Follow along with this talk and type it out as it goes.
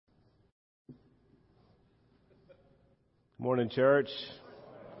Morning, church.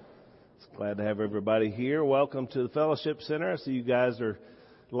 It's glad to have everybody here. Welcome to the Fellowship Center. I see you guys are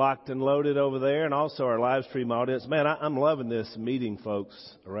locked and loaded over there, and also our live stream audience. Man, I'm loving this meeting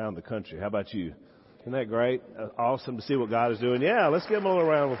folks around the country. How about you? Isn't that great? Awesome to see what God is doing. Yeah, let's give them a little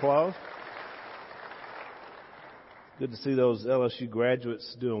round of applause. Good to see those LSU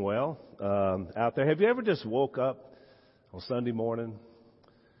graduates doing well out there. Have you ever just woke up on Sunday morning?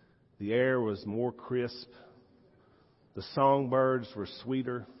 The air was more crisp. The songbirds were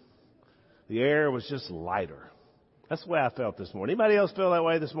sweeter. The air was just lighter. That's the way I felt this morning. Anybody else feel that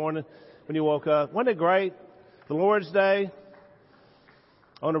way this morning when you woke up? Wasn't it great? The Lord's Day.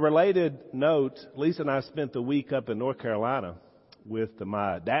 On a related note, Lisa and I spent the week up in North Carolina with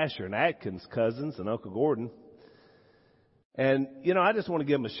my Dasher and Atkins cousins and Uncle Gordon. And, I just want to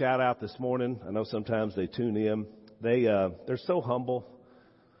give them a shout out this morning. I know sometimes they tune in. They're so humble.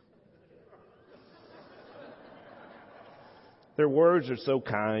 Their words are so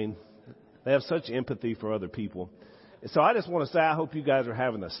kind. They have such empathy for other people. And so I just want to say I hope you guys are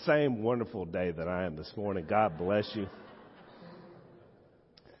having the same wonderful day that I am this morning. God bless you.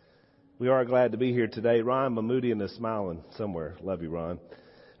 We are glad to be here today. Ron Mahmoodian is smiling somewhere. Love you, Ron.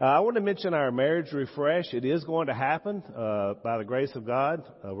 I want to mention our marriage refresh. It is going to happen by the grace of God.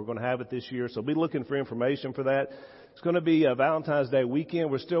 We're going to have it this year, so be looking for information for that. It's going to be Valentine's Day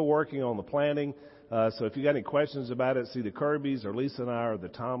weekend. We're still working on the planning. So if you got any questions about it, see the Kirbys or Lisa and I or the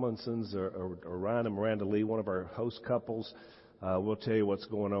Tomlinsons or Ryan and Miranda Lee, one of our host couples. We'll tell you what's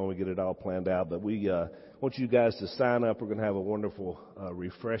going on. We get it all planned out. But we want you guys to sign up. We're going to have a wonderful,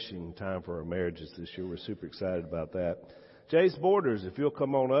 refreshing time for our marriages this year. We're super excited about that. Jace Borders, if you'll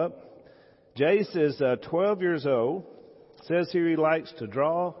come on up. Jace is 12 years old. Says here he likes to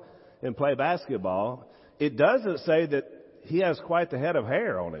draw and play basketball. It doesn't say that he has quite the head of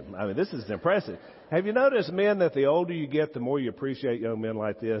hair on him. I mean, this is impressive. Have you noticed, men, that the older you get, the more you appreciate young men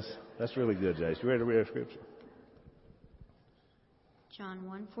like this? That's really good, Jace. You ready to read our scripture? John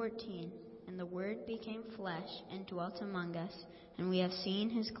 1:14, and the Word became flesh and dwelt among us, and we have seen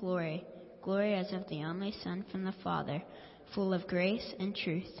his glory, glory as of the only Son from the Father, full of grace and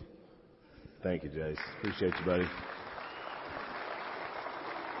truth. Thank you, Jace. Appreciate you, buddy.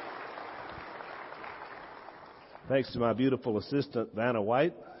 Thanks to my beautiful assistant, Vanna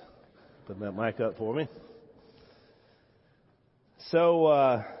White, putting that mic up for me.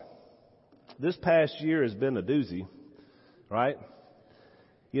 So, this past year has been a doozy, right?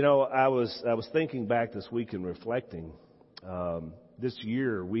 I was thinking back this week and reflecting. This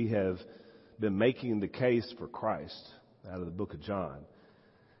year we have been making the case for Christ out of the book of John.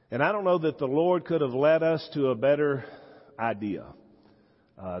 And I don't know that the Lord could have led us to a better idea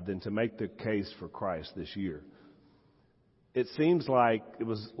than to make the case for Christ this year. It seems like it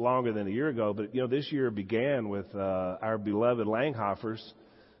was longer than a year ago, but this year began with our beloved Langhoffers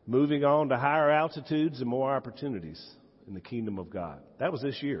moving on to higher altitudes and more opportunities in the kingdom of God. That was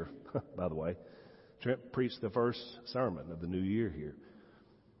this year, by the way. Trent preached the first sermon of the new year here.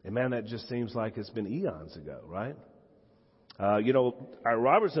 And man, that just seems like it's been eons ago, right? Our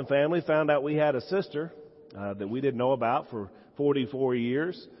Robertson family found out we had a sister that we didn't know about for 44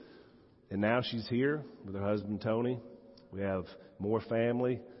 years. And now she's here with her husband, Tony. We have more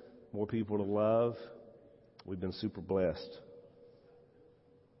family, more people to love. We've been super blessed.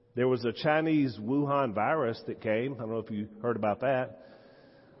 There was a Chinese Wuhan virus that came. I don't know if you heard about that.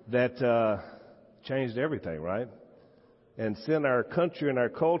 That changed everything, right? And sent our country and our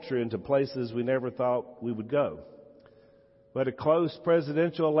culture into places we never thought we would go. But a close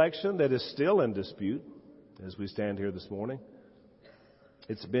presidential election that is still in dispute as we stand here this morning.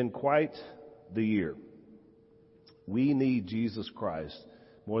 It's been quite the year. We need Jesus Christ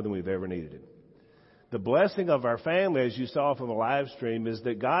more than we've ever needed him. The blessing of our family, as you saw from the live stream, is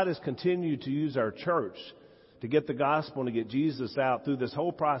that God has continued to use our church to get the gospel and to get Jesus out through this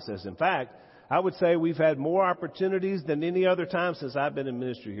whole process. In fact, I would say we've had more opportunities than any other time since I've been in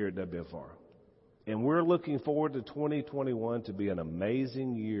ministry here at WFR. And we're looking forward to 2021 to be an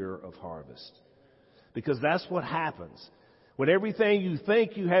amazing year of harvest. Because that's what happens when everything you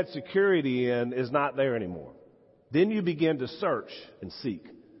think you had security in is not there anymore. Then you begin to search and seek.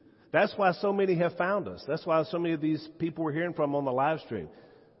 That's why so many have found us. That's why so many of these people we're hearing from on the live stream.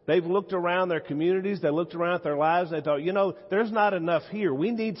 They've looked around their communities. They looked around at their lives. And they thought, there's not enough here.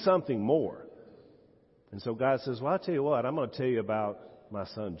 We need something more. And so God says, well, I'll tell you what. I'm going to tell you about my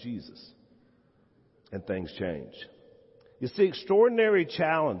son, Jesus. And things change. You see, extraordinary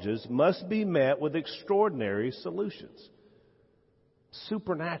challenges must be met with extraordinary solutions.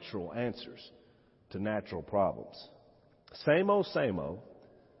 Supernatural answers to natural problems. Same old,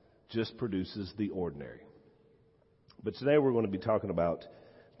 just produces the ordinary. But today we're going to be talking about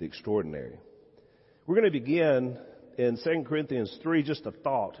the extraordinary. We're going to begin in 2 Corinthians 3, just a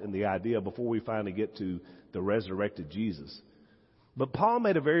thought and the idea before we finally get to the resurrected Jesus. But Paul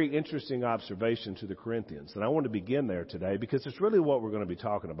made a very interesting observation to the Corinthians, and I want to begin there today because it's really what we're going to be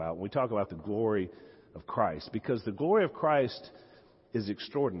talking about when we talk about the glory of Christ, because the glory of Christ is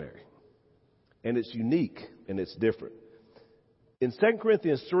extraordinary, and it's unique, and it's different. In 2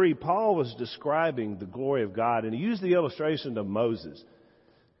 Corinthians 3, Paul was describing the glory of God, and he used the illustration of Moses.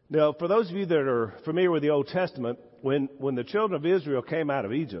 Now, for those of you that are familiar with the Old Testament, when the children of Israel came out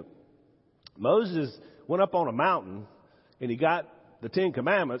of Egypt, Moses went up on a mountain, and he got the Ten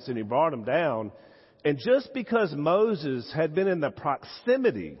Commandments, and he brought them down. And just because Moses had been in the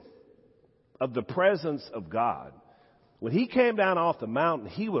proximity of the presence of God, when he came down off the mountain,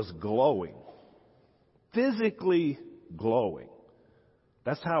 he was glowing, physically glowing.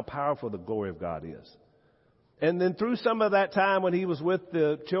 That's how powerful the glory of God is. And then through some of that time when he was with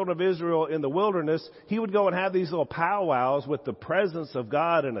the children of Israel in the wilderness, he would go and have these little powwows with the presence of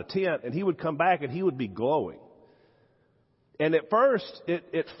God in a tent, and he would come back and he would be glowing. And at first,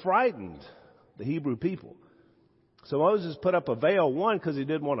 it frightened the Hebrew people. So Moses put up a veil, one, because he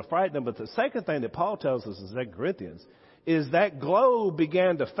didn't want to frighten them. But the second thing that Paul tells us in 2 Corinthians is that glow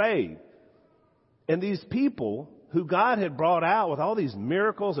began to fade. And these people who God had brought out with all these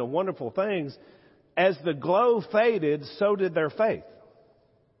miracles and wonderful things, as the glow faded, so did their faith.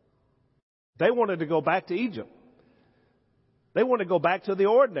 They wanted to go back to Egypt. They wanted to go back to the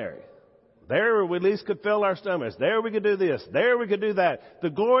ordinary. There we at least could fill our stomachs. There we could do this. There we could do that. The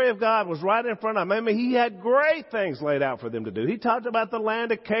glory of God was right in front of them. I mean, he had great things laid out for them to do. He talked about the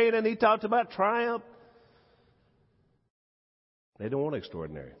land of Canaan. He talked about triumph. They didn't want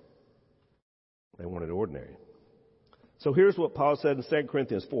extraordinary. They wanted ordinary. So here's what Paul said in 2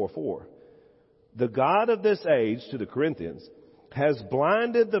 Corinthians 4:4. The God of this age, to the Corinthians, has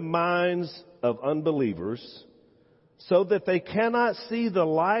blinded the minds of unbelievers so that they cannot see the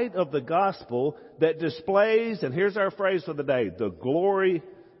light of the gospel that displays, and here's our phrase for the day, the glory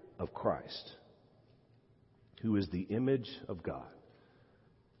of Christ, who is the image of God.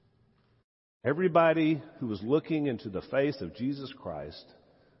 Everybody who was looking into the face of Jesus Christ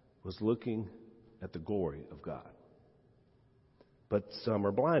was looking at the glory of God. But some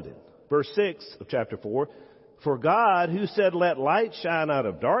are blinded. Verse 6 of chapter 4, for God, who said, let light shine out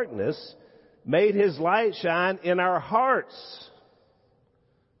of darkness, made his light shine in our hearts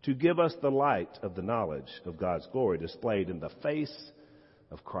to give us the light of the knowledge of God's glory displayed in the face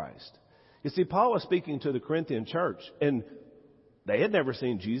of Christ. You see, Paul was speaking to the Corinthian church, and they had never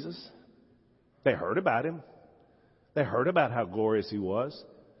seen Jesus. They heard about him. They heard about how glorious he was.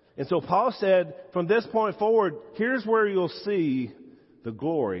 And so Paul said, from this point forward, here's where you'll see the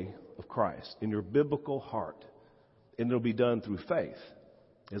glory of Christ in your biblical heart. And it'll be done through faith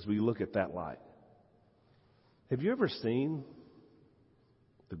as we look at that light. Have you ever seen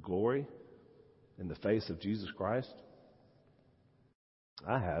the glory in the face of Jesus Christ?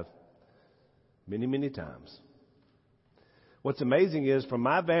 I have. Many, many times. What's amazing is, from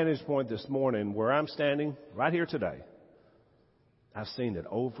my vantage point this morning, where I'm standing right here today, I've seen it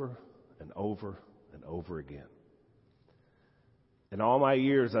over and over and over again. In all my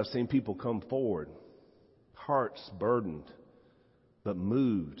years, I've seen people come forward, hearts burdened, but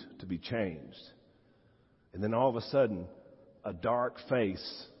moved to be changed. And then all of a sudden, a dark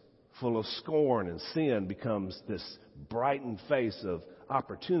face full of scorn and sin becomes this brightened face of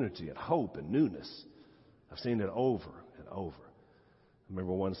opportunity and hope and newness. I've seen it over and over. I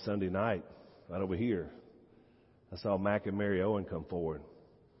remember one Sunday night, right over here, I saw Mac and Mary Owen come forward.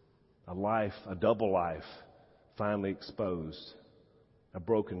 A double life, finally exposed. A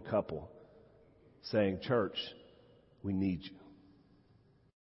broken couple saying, church, we need you.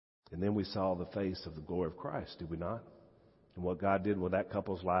 And then we saw the face of the glory of Christ, did we not? And what God did with that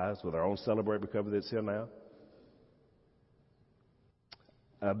couple's lives, with our own Celebrate Recovery that's here now.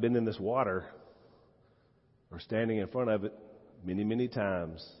 I've been in this water, or standing in front of it, many, many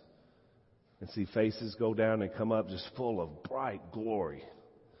times, and see faces go down and come up just full of bright glory,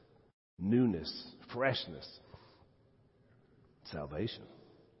 newness, freshness, salvation.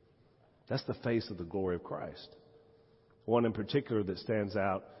 That's the face of the glory of Christ. One in particular that stands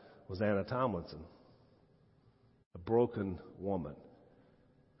out was Anna Tomlinson, a broken woman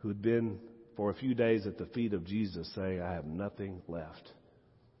who had been for a few days at the feet of Jesus saying, I have nothing left.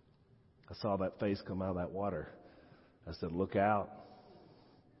 I saw that face come out of that water. I said, look out.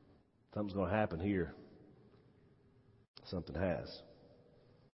 Something's going to happen here. Something has.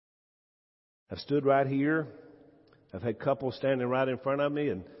 I've stood right here. I've had couples standing right in front of me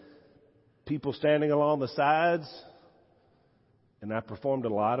and people standing along the sides. And I performed a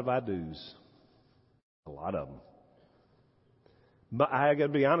lot of I-dos. A lot of them. But I got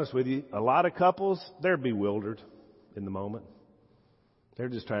to be honest with you, a lot of couples, they're bewildered in the moment. They're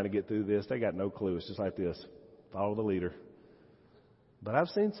just trying to get through this. They got no clue. It's just like this. Follow the leader. But I've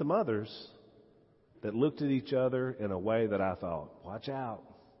seen some others that looked at each other in a way that I thought, watch out.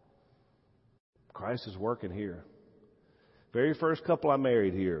 Christ is working here. Very first couple I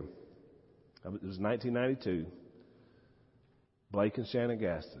married here, it was 1992, Blake and Shannon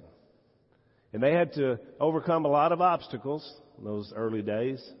Gaston. And they had to overcome a lot of obstacles in those early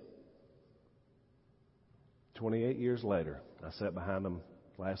days. 28 years later, I sat behind them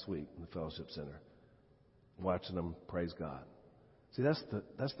last week in the Fellowship Center, watching them praise God. See, that's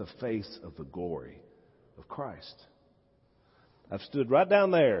the face of the glory of Christ. I've stood right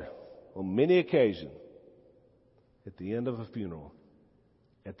down there on many occasions at the end of a funeral,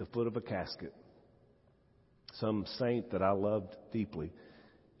 at the foot of a casket, some saint that I loved deeply,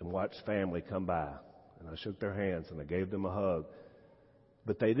 and watched family come by. And I shook their hands and I gave them a hug.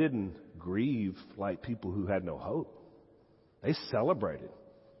 But they didn't grieve like people who had no hope. They celebrated.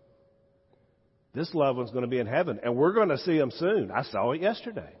 This loved one's going to be in heaven, and we're going to see him soon. I saw it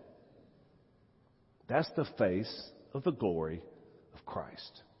yesterday. That's the face of the glory of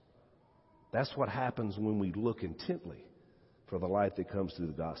Christ. That's what happens when we look intently for the light that comes through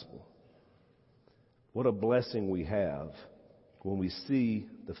the gospel. What a blessing we have when we see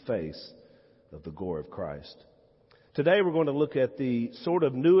the face of the glory of Christ. Today we're going to look at the sort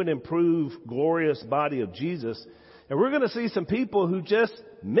of new and improved glorious body of Jesus, and we're going to see some people who just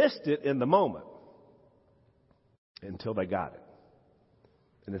missed it in the moment until they got it.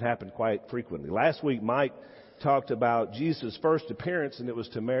 And it happened quite frequently. Last week Mike talked about Jesus' first appearance, and it was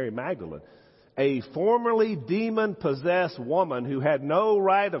to Mary Magdalene, a formerly demon-possessed woman who had no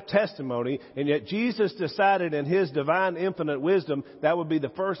right of testimony, and yet Jesus decided in his divine infinite wisdom that would be the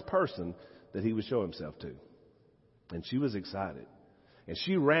first person that he would show himself to. And she was excited. And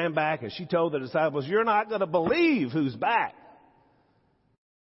she ran back and she told the disciples, "You're not going to believe who's back."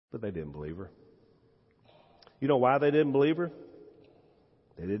 But they didn't believe her. You know why they didn't believe her?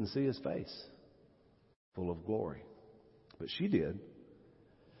 They didn't see his face, full of glory. But she did.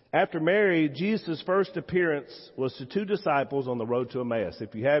 After Mary, Jesus' first appearance was to two disciples on the road to Emmaus.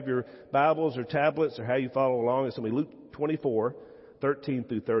 If you have your Bibles or tablets or how you follow along, it's going to be Luke 24, 13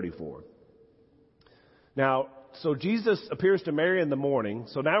 through 34. Now, so Jesus appears to Mary in the morning.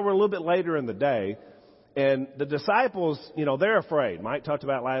 So now we're a little bit later in the day. And the disciples, they're afraid. Mike talked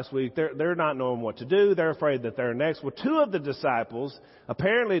about last week. They're not knowing what to do. They're afraid that they're next. Well, two of the disciples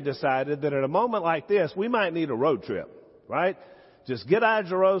apparently decided that at a moment like this, we might need a road trip, right? Just get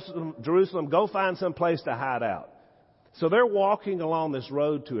out of Jerusalem, go find some place to hide out. So they're walking along this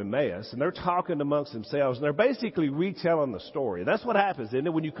road to Emmaus, and they're talking amongst themselves, and they're basically retelling the story. That's what happens, isn't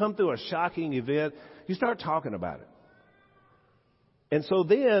it? When you come through a shocking event, you start talking about it. And so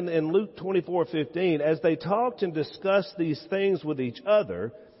then in Luke 24:15, as they talked and discussed these things with each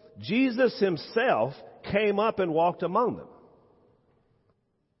other, Jesus himself came up and walked among them.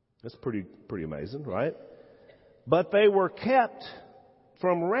 That's pretty amazing, right? But they were kept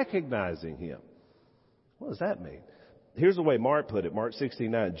from recognizing him. What does that mean? Here's the way Mark put it, Mark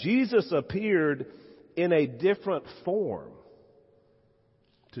 16:9. Jesus appeared in a different form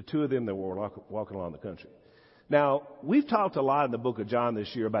to two of them that were walking along the country. Now, we've talked a lot in the book of John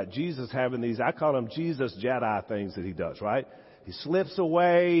this year about Jesus having these, I call them Jesus Jedi things that he does, right? He slips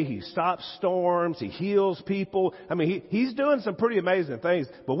away, he stops storms, he heals people. I mean, he's doing some pretty amazing things,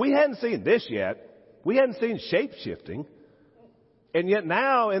 but we hadn't seen this yet. We hadn't seen shape-shifting. And yet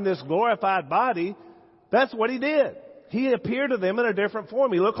now in this glorified body, that's what he did. He appeared to them in a different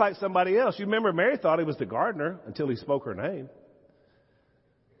form. He looked like somebody else. You remember Mary thought he was the gardener until he spoke her name.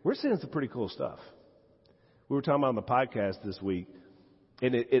 We're seeing some pretty cool stuff. We were talking about on the podcast this week,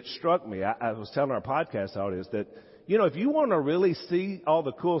 and it struck me. I was telling our podcast audience that, if you want to really see all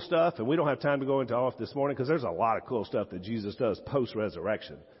the cool stuff, and we don't have time to go into all of this morning because there's a lot of cool stuff that Jesus does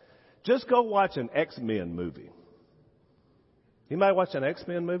post-resurrection, just go watch an X-Men movie. Anybody watch an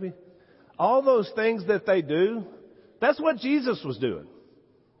X-Men movie? All those things that they do, that's what Jesus was doing.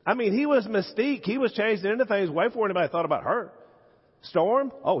 I mean, he was Mystique. He was changing into things way before anybody thought about her.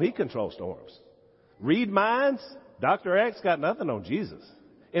 Storm? Oh, he controls storms. Read minds? Dr. X got nothing on Jesus.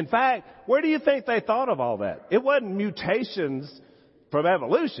 In fact, where do you think they thought of all that? It wasn't mutations from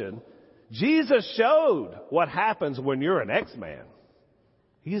evolution. Jesus showed what happens when you're an X-Man.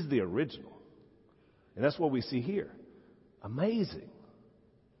 He's the original. And that's what we see here. Amazing.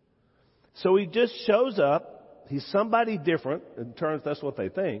 So he just shows up. He's somebody different. In terms, that's what they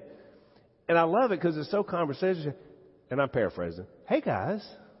think. And I love it because it's so conversational. and I'm paraphrasing, hey guys,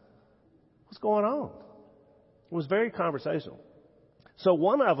 what's going on? It was very conversational. So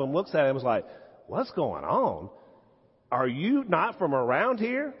one of them looks at him and was like, what's going on? Are you not from around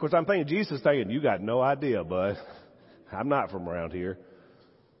here? Of course, I'm thinking Jesus is thinking, you got no idea, bud. I'm not from around here.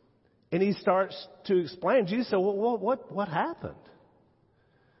 And he starts to explain. Jesus said, well, what happened?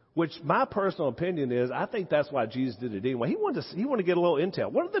 Which my personal opinion is, I think that's why Jesus did it anyway. He wanted to get a little intel.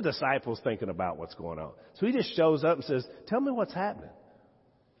 What are the disciples thinking about what's going on? So he just shows up and says, tell me what's happening.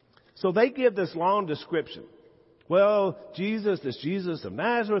 So they give this long description. Well, this Jesus of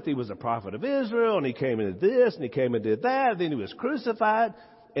Nazareth, he was a prophet of Israel, and he came and did this, and he came and did that, and then he was crucified,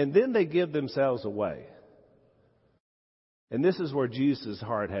 and then they give themselves away. And this is where Jesus'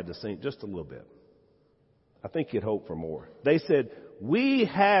 heart had to sink just a little bit. I think he had hoped for more. They said, we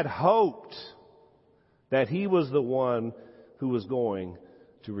had hoped that he was the one who was going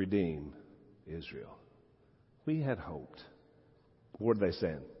to redeem Israel. We had hoped. What are they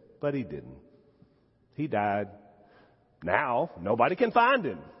saying? But he didn't. He died. Now, nobody can find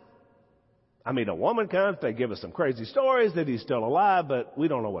him. I mean, a woman comes, they give us some crazy stories that he's still alive, but we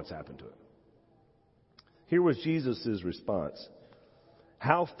don't know what's happened to him. Here was Jesus' response.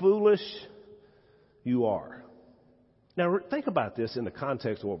 How foolish you are. Now, think about this in the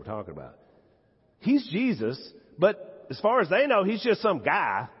context of what we're talking about. He's Jesus, but as far as they know, he's just some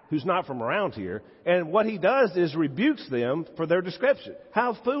guy who's not from around here. And what he does is rebukes them for their description.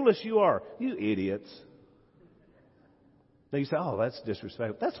 How foolish you are, you idiots. Now you say, oh, that's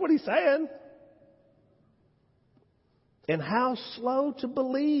disrespectful. That's what he's saying. And how slow to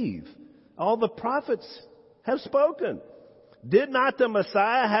believe. All the prophets have spoken. Did not the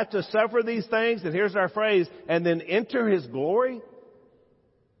Messiah have to suffer these things? And here's our phrase, and then enter his glory?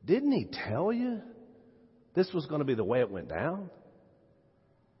 Didn't he tell you this was going to be the way it went down?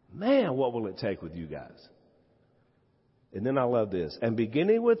 Man, what will it take with you guys? And then I love this. And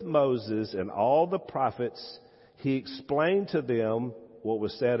beginning with Moses and all the prophets, he explained to them what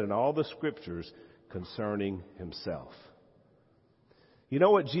was said in all the scriptures concerning himself. You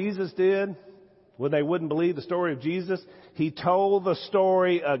know what Jesus did when they wouldn't believe the story of Jesus? He told the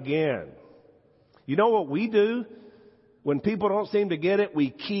story again. You know what we do when people don't seem to get it?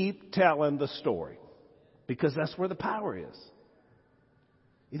 We keep telling the story because that's where the power is.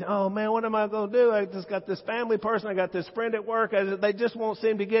 You know, oh man, what am I going to do? I just got this family person. I got this friend at work. They just won't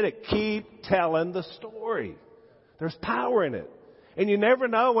seem to get it. Keep telling the story. There's power in it. And you never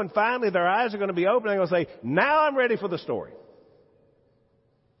know when finally their eyes are going to be open. They're going to say, now I'm ready for the story.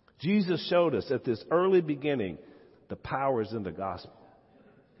 Jesus showed us at this early beginning, the power is in the gospel.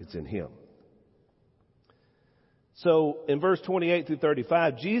 It's in him. So in verse 28 through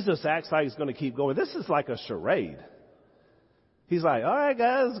 35, Jesus acts like he's going to keep going. This is like a charade. He's like, all right,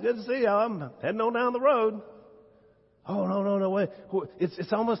 guys, good to see y'all. I'm heading on down the road. Oh, no, wait.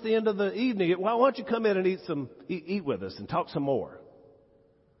 It's almost the end of the evening. Why don't you come in and eat with us and talk some more?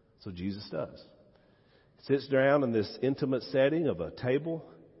 So Jesus does. Sits down in this intimate setting of a table,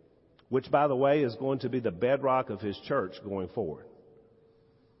 which, by the way, is going to be the bedrock of his church going forward.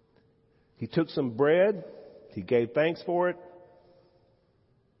 He took some bread. He gave thanks for it.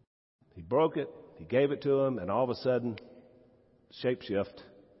 He broke it. He gave it to them. And all of a sudden, shapeshift,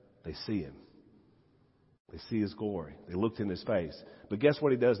 they see him. They see his glory. They looked in his face. But guess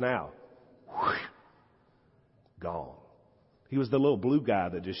what he does now? Gone. He was the little blue guy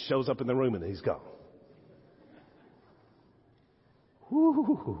that just shows up in the room and he's gone.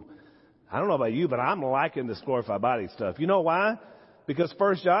 Whew. I don't know about you, but I'm liking this glorified body stuff. You know why? Because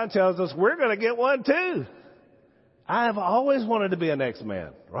 1 John tells us we're going to get one too. I have always wanted to be an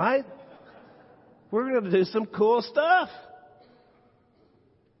X-Man, right? We're going to do some cool stuff.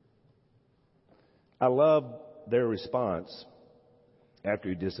 I love their response after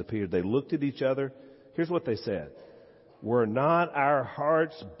he disappeared. They looked at each other. Here's what they said. Were not our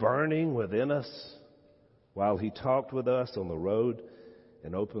hearts burning within us while he talked with us on the road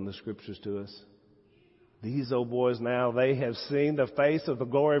and opened the scriptures to us? These old boys now, they have seen the face of the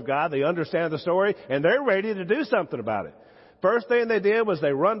glory of God. They understand the story and they're ready to do something about it. First thing they did was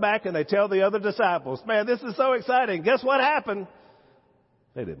they run back and they tell the other disciples, man, this is so exciting. Guess what happened?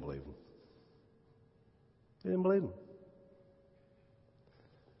 They didn't believe him. They didn't believe him.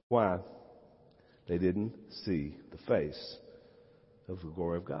 Why? They didn't see the face of the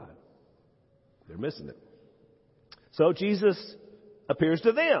glory of God. They're missing it. So Jesus appears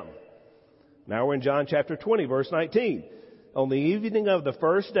to them. Now we're in John chapter 20, verse 19. On the evening of the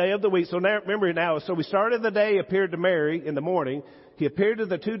first day of the week. So now, remember now, so we started the day, appeared to Mary in the morning. He appeared to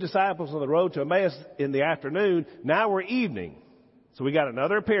the two disciples on the road to Emmaus in the afternoon. Now we're evening. So we got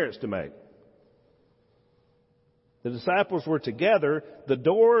another appearance to make. The disciples were together. The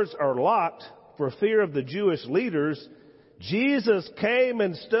doors are locked for fear of the Jewish leaders. Jesus came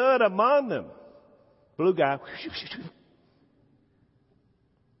and stood among them. Blue guy.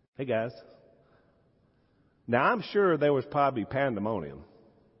 Hey, guys. Now, I'm sure there was probably pandemonium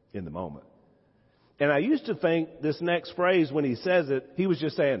in the moment. And I used to think this next phrase, when he says it, he was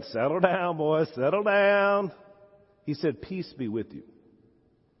just saying, settle down, boys, settle down. He said, peace be with you.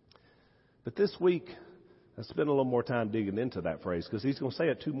 But this week, I spent a little more time digging into that phrase because he's going to say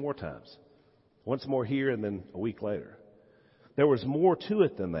it 2 more times. Once more here and then a week later. There was more to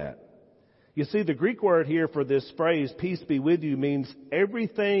it than that. You see, the Greek word here for this phrase, peace be with you, means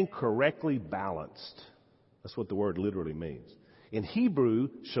everything correctly balanced. That's what the word literally means. In Hebrew,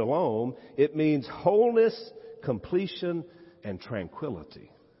 shalom, it means wholeness, completion, and tranquility.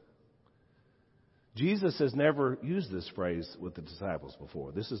 Jesus has never used this phrase with the disciples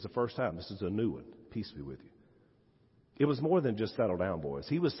before. This is the first time. This is a new one. Peace be with you. It was more than just settle down, boys.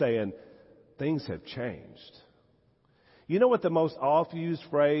 He was saying things have changed. You know what the most oft-used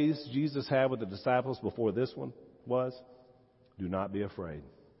phrase Jesus had with the disciples before this one was? Do not be afraid.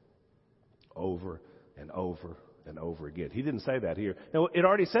 Over and over and over again. He didn't say that here. Now, it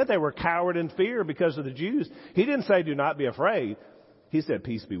already said they were coward in fear because of the Jews. He didn't say do not be afraid. He said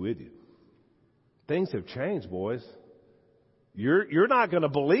peace be with you. Things have changed, boys. You're not going to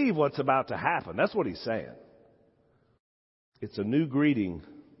believe what's about to happen. That's what he's saying. It's a new greeting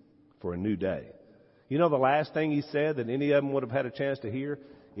for a new day. You know the last thing he said that any of them would have had a chance to hear?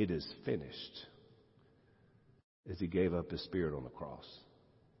 It is finished. As he gave up his spirit on the cross.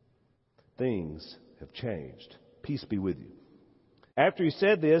 Things have changed. Peace be with you. After he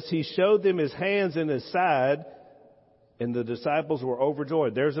said this, he showed them his hands and his side, and the disciples were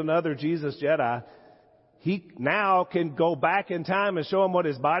overjoyed. There's another Jesus Jedi. He now can go back in time and show them what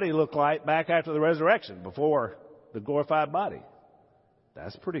his body looked like back after the resurrection, before the glorified body.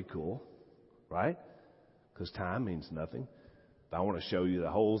 That's pretty cool, right? Because time means nothing. If I want to show you the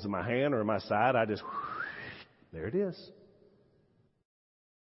holes in my hand or in my side, I just, there it is.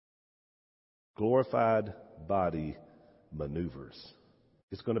 Glorified body maneuvers.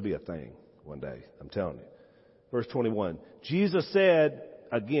 It's going to be a thing one day, I'm telling you. Verse 21, Jesus said,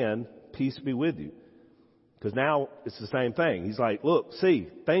 again, peace be with you. Because now it's the same thing. He's like, look, see,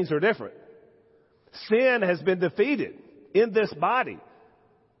 things are different. Sin has been defeated in this body.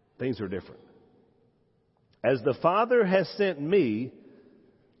 Things are different. As the Father has sent me,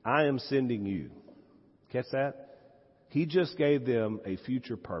 I am sending you. Catch that? He just gave them a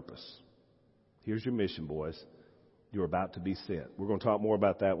future purpose. Here's your mission, boys. You're about to be sent. We're going to talk more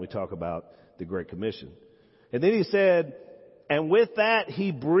about that when we talk about the Great Commission. And then he said, and with that,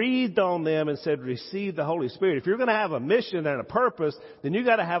 he breathed on them and said, receive the Holy Spirit. If you're going to have a mission and a purpose, then you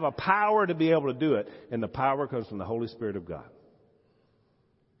got to have a power to be able to do it. And the power comes from the Holy Spirit of God.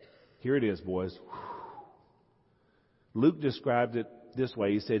 Here it is, boys. Luke described it this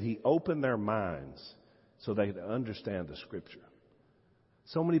way. He said he opened their minds so they could understand the Scripture.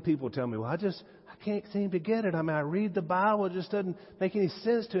 So many people tell me, well, I can't seem to get it. I mean, I read the Bible. It just doesn't make any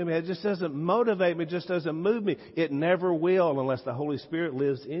sense to me. It just doesn't motivate me. It just doesn't move me. It never will unless the Holy Spirit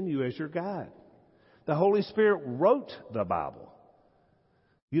lives in you as your guide. The Holy Spirit wrote the Bible.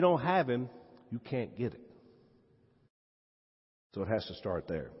 You don't have Him, you can't get it. So it has to start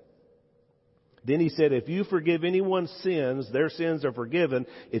there. Then he said, if you forgive anyone's sins, their sins are forgiven.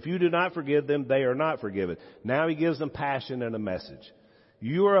 If you do not forgive them, they are not forgiven. Now he gives them passion and a message.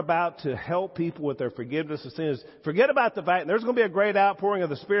 You are about to help people with their forgiveness of sins. Forget about the fact there's going to be a great outpouring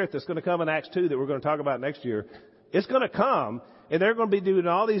of the Spirit that's going to come in Acts 2 that we're going to talk about next year. It's going to come, and they're going to be doing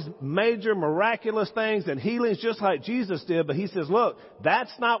all these major miraculous things and healings just like Jesus did. But he says, look,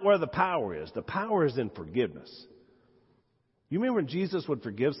 that's not where the power is. The power is in forgiveness. You remember when Jesus would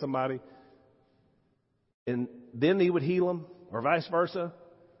forgive somebody and then he would heal them, or vice versa?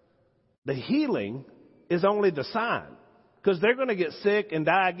 The healing is only the sign. Because they're going to get sick and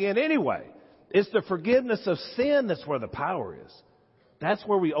die again anyway. It's the forgiveness of sin that's where the power is. That's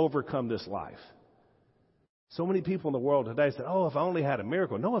where we overcome this life. So many people in the world today say, oh, if I only had a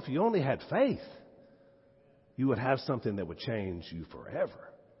miracle. No, if you only had faith, you would have something that would change you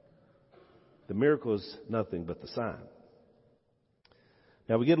forever. The miracle is nothing but the sign.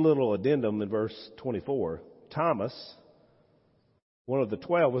 Now we get a little addendum in verse 24. Thomas, one of the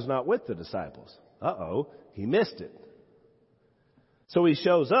 12, was not with the disciples. He missed it. So he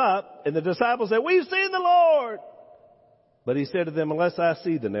shows up, and the disciples say, we've seen the Lord. But he said to them, unless I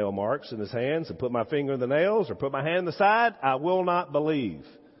see the nail marks in his hands and put my finger in the nails or put my hand in the side, I will not believe.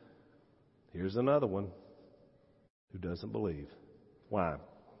 Here's another one who doesn't believe. Why?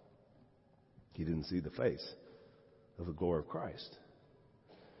 He didn't see the face. of the glory of Christ.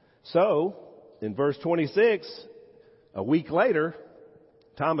 So, in verse 26, a week later,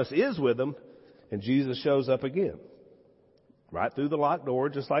 Thomas is with them, and Jesus shows up again. Right through the locked door,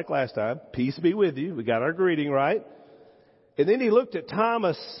 just like last time. Peace be with you. We got our greeting, right? And then he looked at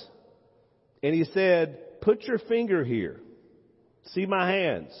Thomas, and he said, put your finger here. See my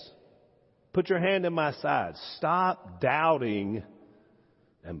hands. Put your hand in my side. Stop doubting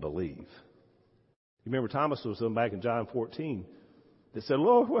and believe. You remember Thomas was back in John 14. They said,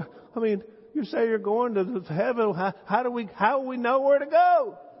 Lord, you say you're going to heaven. How will we know where to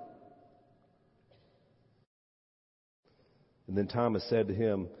go? And then Thomas said to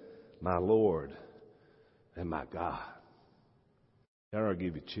him, my Lord and my God. That'll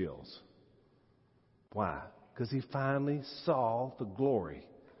give you chills. Why? Because he finally saw the glory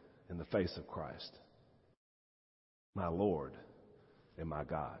in the face of Christ. My Lord and my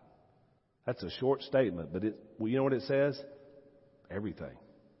God. That's a short statement, but you know what it says? Everything.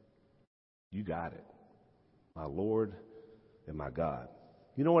 You got it. My Lord and my God.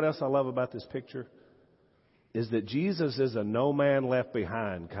 You know what else I love about this picture? Is that Jesus is a no man left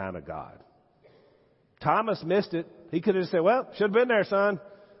behind kind of God. Thomas missed it. He could have said, well, should have been there, son.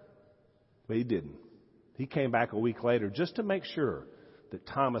 But he didn't. He came back a week later just to make sure that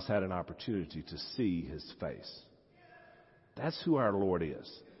Thomas had an opportunity to see his face. That's who our Lord is.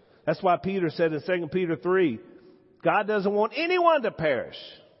 That's why Peter said in 2 Peter 3, God doesn't want anyone to perish.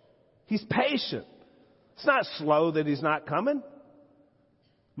 He's patient. It's not slow that he's not coming.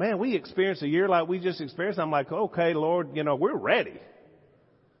 Man, we experience a year like we just experienced. I'm like, okay, Lord, we're ready.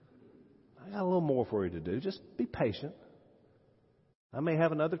 I got a little more for you to do. Just be patient. I may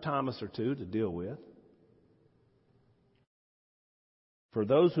have another Thomas or two to deal with. For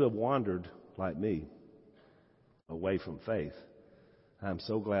those who have wandered, like me, away from faith, I'm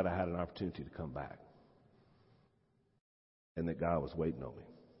so glad I had an opportunity to come back. And that God was waiting on me.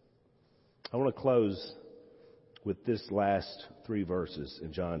 I want to close with this last 3 verses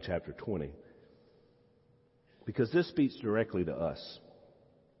in John chapter 20. Because this speaks directly to us.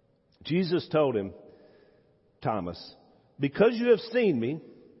 Jesus told him, Thomas, because you have seen me,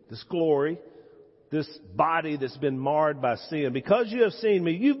 this glory, this body that's been marred by sin, because you have seen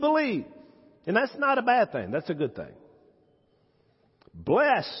me, you believe. And that's not a bad thing. That's a good thing.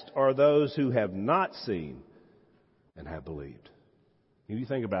 Blessed are those who have not seen and have believed. If you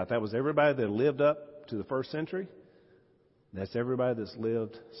think about it, that was everybody that lived up to the first century. That's everybody that's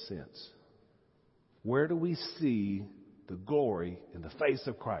lived since. Where do we see the glory in the face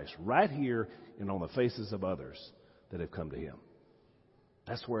of Christ? Right here and on the faces of others that have come to him.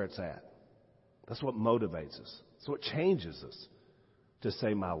 That's where it's at. That's what motivates us. That's what changes us to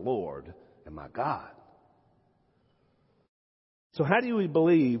say, my Lord and my God. So how do we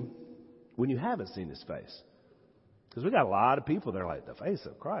believe when you haven't seen his face? Because we got a lot of people that are like, the face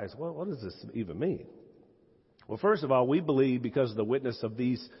of Christ. Well, what does this even mean? Well, first of all, we believe because of the witness of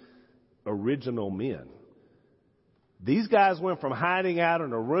these original men. These guys went from hiding out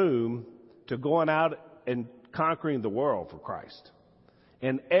in a room to going out and conquering the world for Christ.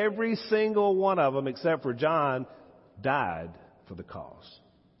 And every single one of them, except for John, died for the cause.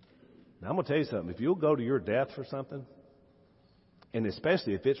 Now, I'm going to tell you something. If you'll go to your death for something, and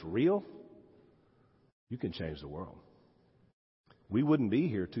especially if it's real, you can change the world. We wouldn't be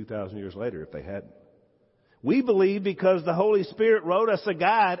here 2,000 years later if they hadn't. We believe because the Holy Spirit wrote us a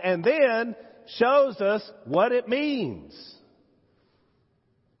guide and then shows us what it means.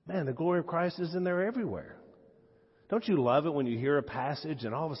 Man, the glory of Christ is in there everywhere. Don't you love it when you hear a passage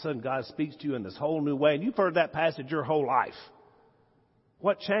and all of a sudden God speaks to you in this whole new way and you've heard that passage your whole life?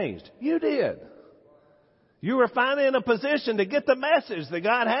 What changed? You did. You were finally in a position to get the message that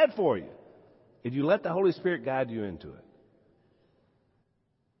God had for you. And you let the Holy Spirit guide you into it.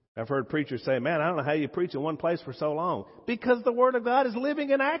 I've heard preachers say, man, I don't know how you preach in one place for so long. Because the Word of God is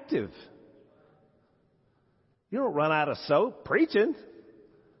living and active. You don't run out of soap preaching.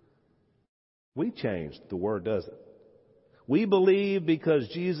 We changed. The Word doesn't. We believe because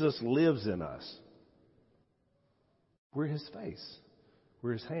Jesus lives in us. We're His face.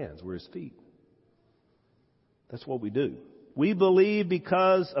 We're His hands. We're His feet. That's what we do. We believe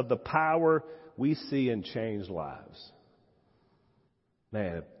because of the power we see in changed lives.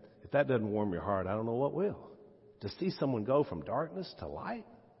 Man, if that doesn't warm your heart, I don't know what will. To see someone go from darkness to light.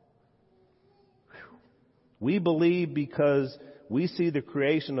 Whew. We believe because we see the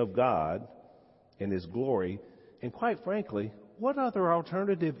creation of God and His glory. And quite frankly, what other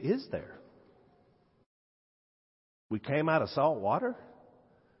alternative is there? We came out of salt water.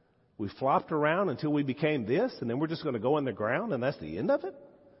 We flopped around until we became this, and then we're just going to go in the ground, and that's the end of it?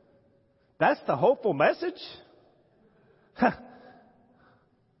 That's the hopeful message?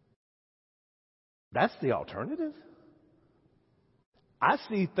 That's the alternative. I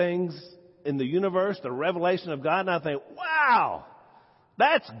see things in the universe, the revelation of God, and I think, wow,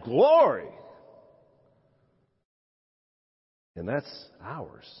 that's glory. And that's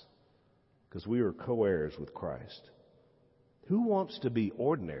ours because we are co-heirs with Christ. Who wants to be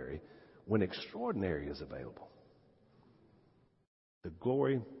ordinary when extraordinary is available? The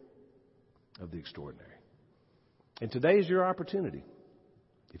glory of the extraordinary. And today is your opportunity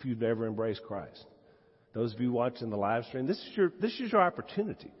if you've never embraced Christ. Those of you watching the live stream, this is your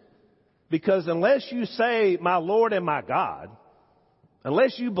opportunity. Because unless you say, my Lord and my God,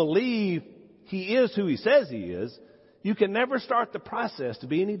 unless you believe He is who He says He is, you can never start the process to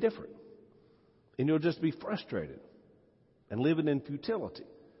be any different. And you'll just be frustrated and living in futility.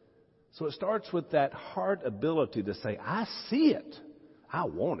 So it starts with that heart ability to say, I see it. I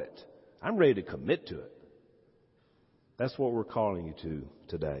want it. I'm ready to commit to it. That's what we're calling you to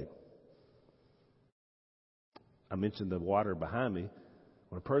today. I mentioned the water behind me.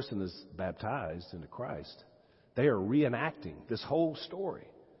 When a person is baptized into Christ, they are reenacting this whole story.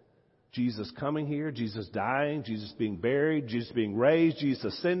 Jesus coming here, Jesus dying, Jesus being buried, Jesus being raised, Jesus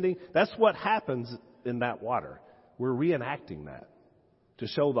ascending. That's what happens in that water. We're reenacting that to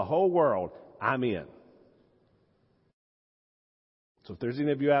show the whole world, I'm in. So if there's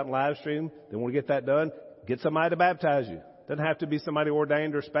any of you out in live stream that want to get that done, get somebody to baptize you. Doesn't have to be somebody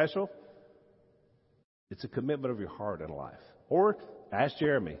ordained or special. It's a commitment of your heart and life. Or ask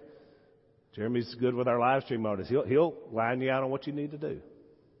Jeremy. Jeremy's good with our live stream motives. He'll line you out on what you need to do.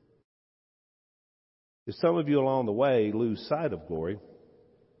 If some of you along the way lose sight of glory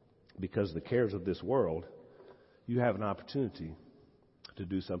because of the cares of this world, you have an opportunity to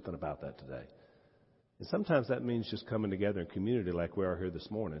do something about that today. And sometimes that means just coming together in community like we are here this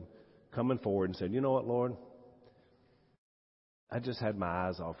morning, coming forward and saying, you know what, Lord? I just had my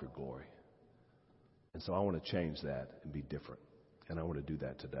eyes off your glory. And so I want to change that and be different. And I want to do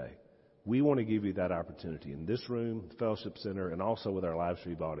that today. We want to give you that opportunity in this room, the Fellowship Center, and also with our live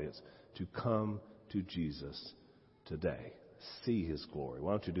stream audience to come to Jesus today. See His glory.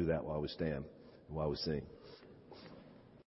 Why don't you do that while we stand and while we sing?